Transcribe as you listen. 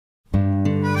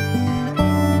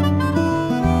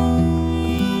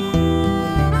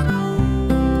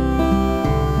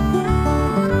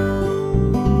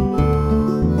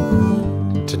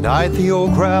Tonight the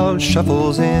old crowd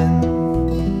shuffles in.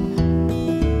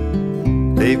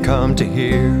 They've come to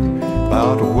hear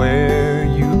about where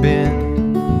you've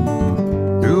been.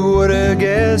 Who would have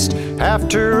guessed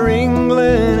after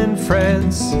England and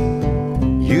France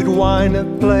you'd wind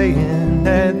up playing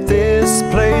at this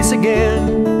place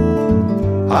again?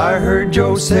 I heard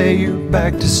Joe say you're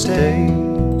back to stay,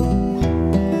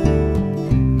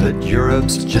 that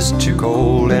Europe's just too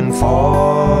cold and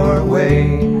far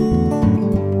away.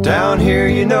 Down here,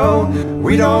 you know,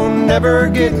 we don't ever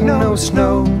get no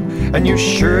snow, and you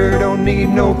sure don't need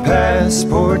no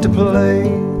passport to play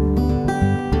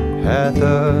at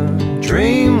the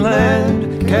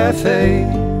Dreamland Cafe.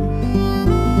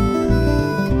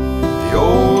 The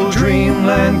old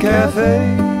Dreamland Cafe.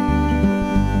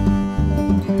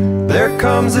 There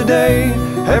comes a day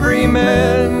every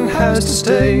man has to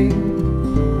stay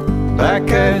back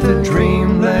at the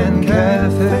Dreamland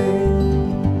Cafe.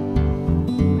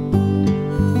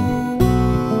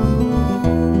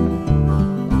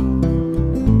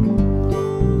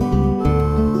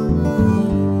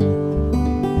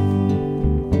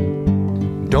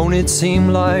 Don't it seem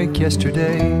like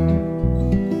yesterday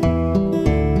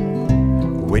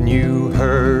when you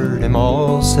heard him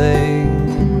all say,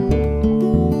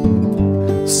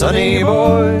 "Sonny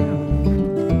boy,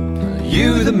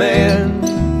 you the man,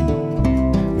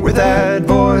 with that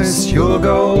voice you'll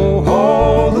go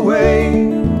all the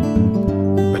way."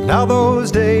 But now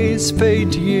those days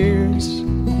fade to years,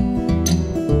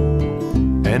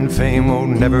 and fame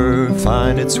won't never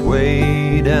find its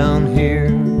way down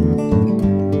here.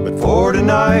 But for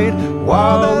tonight,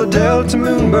 while the Delta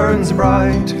moon burns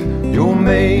bright, you'll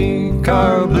make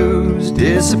our blues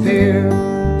disappear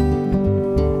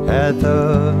at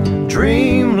the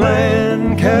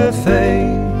Dreamland Cafe.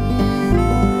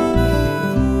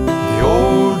 The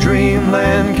old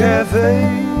Dreamland Cafe.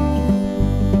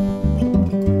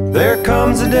 There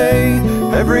comes a day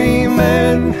every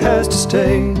man has to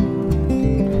stay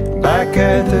back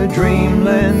at the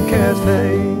Dreamland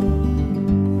Cafe.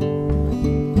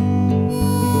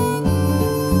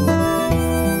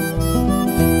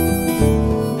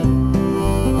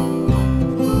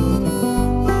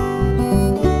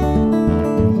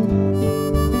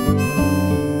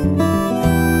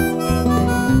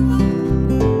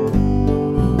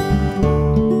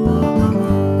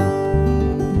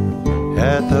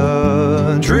 At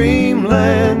the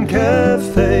Dreamland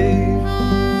Cafe.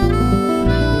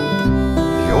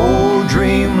 The old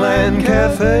Dreamland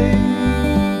Cafe.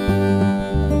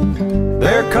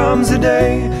 There comes a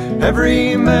day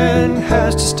every man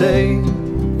has to stay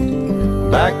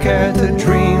back at the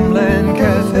Dreamland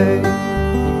Cafe.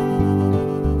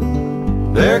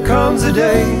 There comes a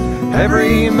day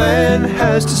every man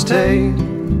has to stay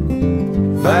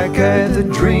back at the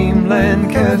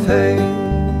Dreamland Cafe.